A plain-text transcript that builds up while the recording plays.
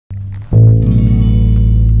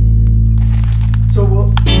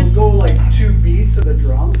beats of the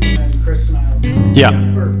drums, and then Chris and I'll do. Yeah.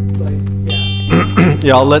 Or, like, yeah.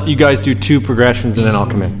 Yeah, I'll let you guys do 2 progressions and then I'll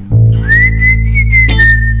come in.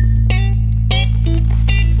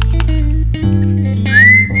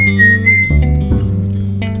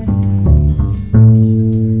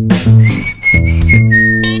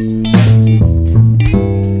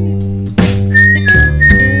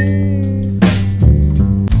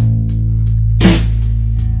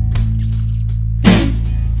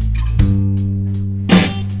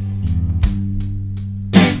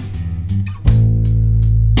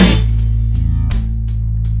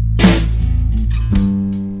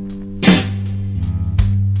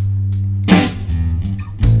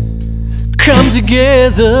 Come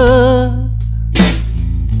together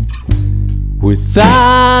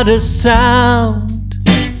without a sound.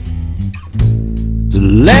 The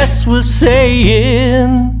less we're saying,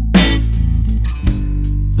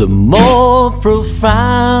 the more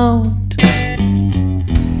profound.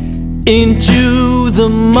 Into the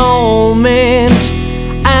moment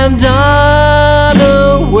and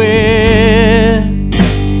unaware,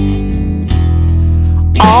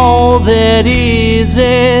 all that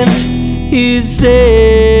isn't is everywhere.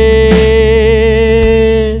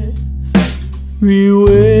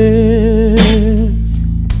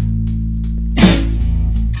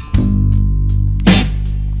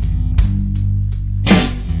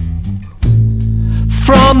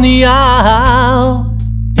 From the aisle,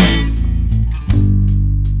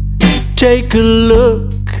 take a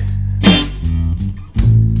look.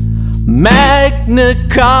 Magna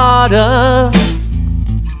Carta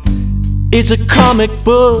is a comic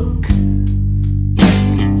book.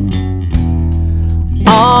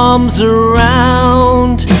 Arms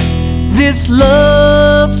around this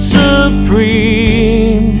love supreme,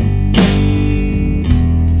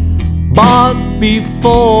 bought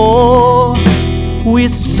before we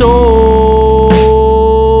sold.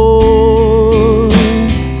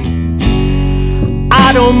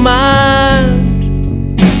 I don't mind,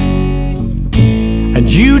 and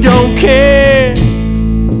you don't care.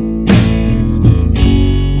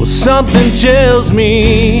 Well, something tells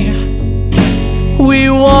me we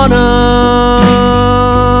wanna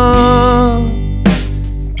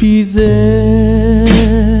be there.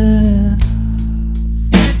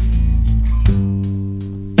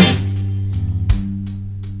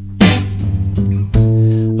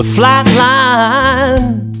 A flat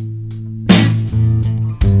line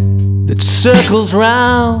that circles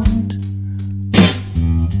round,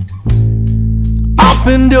 up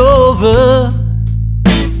and over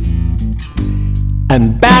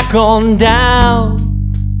and back on down,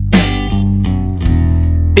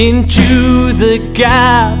 into the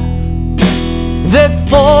gap that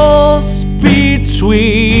falls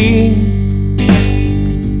between,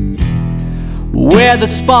 where the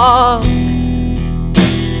spark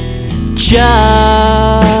just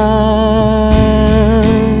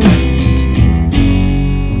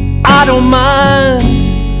I don't mind,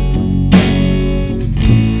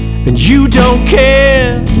 and you don't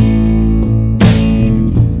care.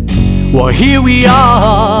 Well, here we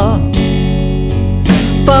are,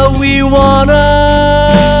 but we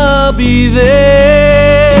wanna be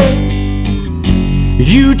there.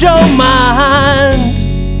 You don't mind,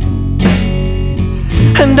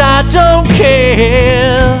 and I don't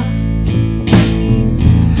care.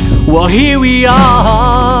 Well, here we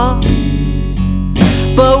are,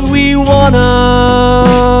 but we wanna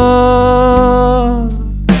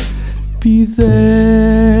be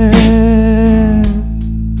there.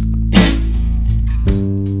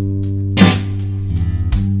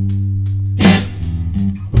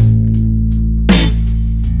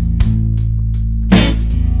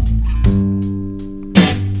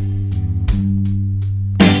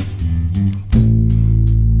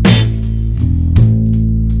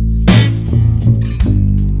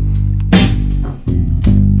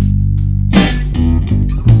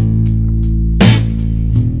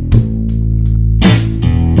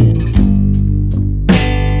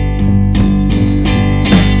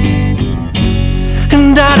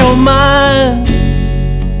 I don't mind,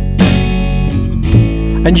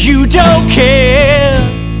 and you don't care.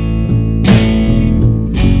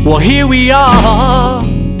 Well, here we are,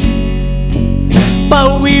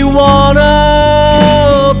 but we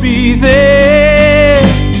wanna be there.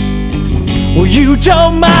 Well, you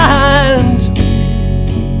don't mind,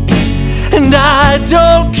 and I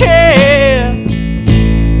don't care.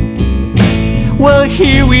 Well,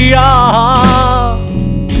 here we are,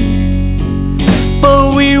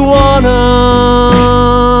 but we wanna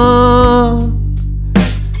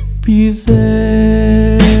be there.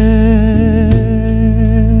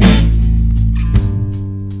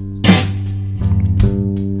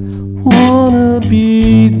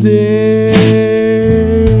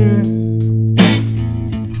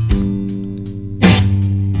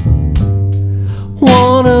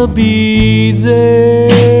 be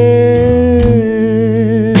there.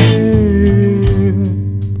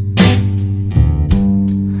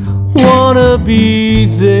 Wanna be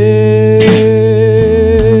there.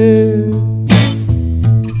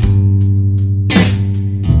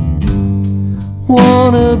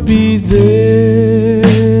 Wanna be there.